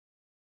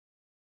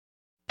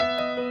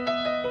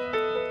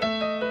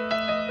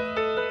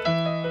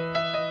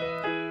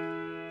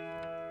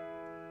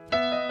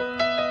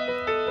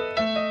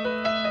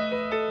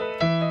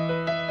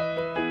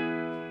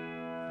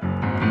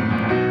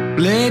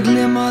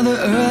Lately Mother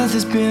Earth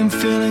has been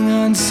feeling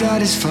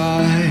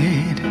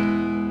unsatisfied.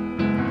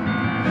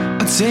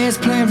 I'd say it's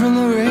plain from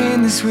the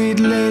rain, the sweet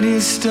lady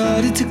has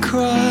started to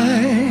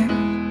cry.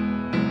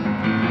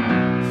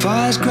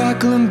 Fires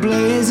crackle and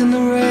blaze in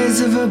the rays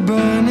of her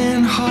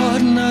burning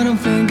heart, and I don't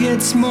think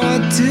it's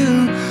smart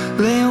to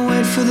lay and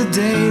wait for the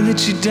day that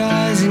she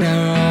dies in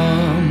our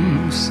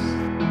arms.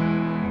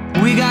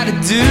 We gotta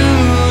do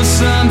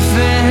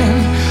something,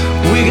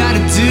 we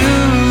gotta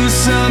do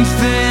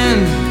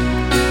something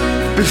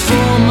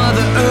before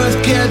Mother Earth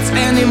gets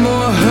any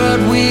more hurt.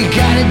 We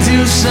gotta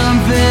do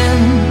something.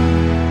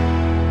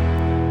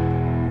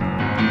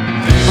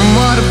 From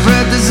what I've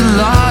read, there's a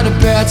lot of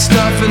bad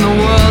stuff in the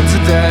world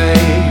today.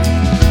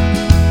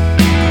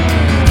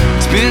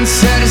 It's been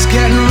said it's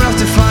getting rough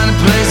to find a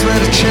place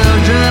where the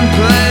children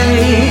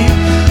play.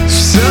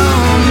 So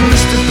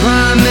Mr.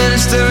 Prime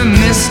Minister and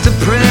Mr.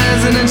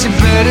 President, you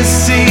better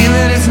see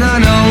that it's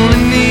not only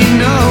me,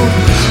 no.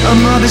 A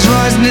mob is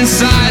rising in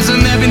size and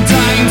they've been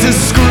dying to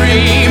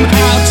scream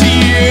out to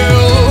you.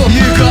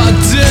 You gotta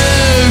do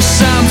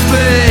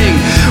something,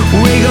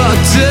 we gotta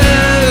do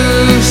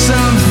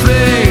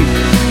something.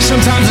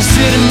 Sometimes I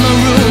sit in my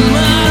room,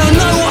 I don't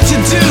know what to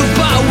do,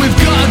 but we've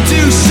gotta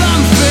do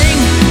something.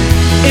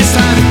 It's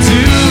time to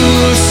do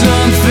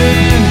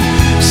something,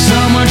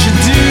 someone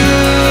should do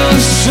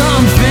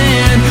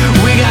something.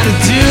 We gotta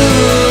do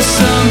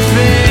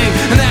something,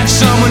 and that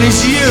someone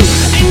is you,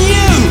 and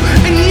you,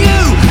 and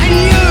you, and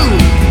you.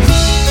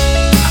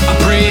 I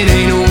pray it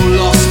ain't all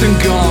lost and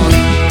gone.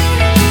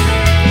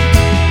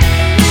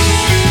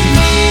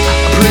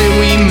 I pray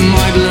we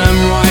might learn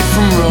right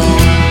from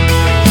wrong.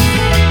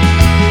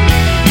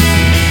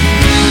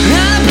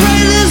 I pray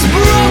this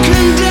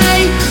broken day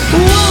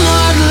will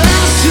not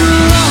last too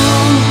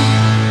long.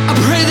 I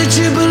pray that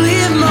you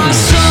believe my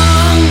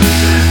song,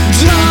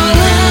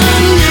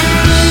 darling.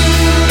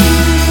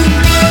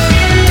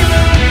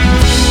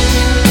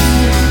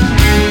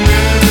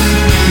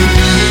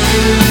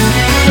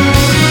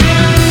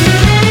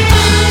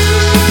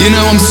 You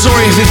know, I'm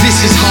sorry if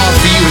this is hard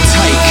for you to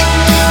take,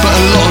 but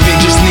a lot of it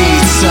just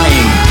needs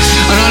saying.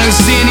 And I don't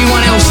see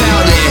anyone else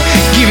out there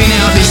giving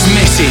out this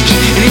message.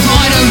 And if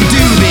I don't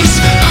do this,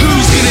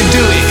 who's gonna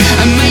do it?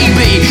 And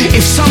maybe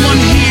if someone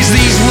hears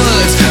these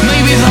words,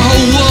 maybe the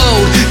whole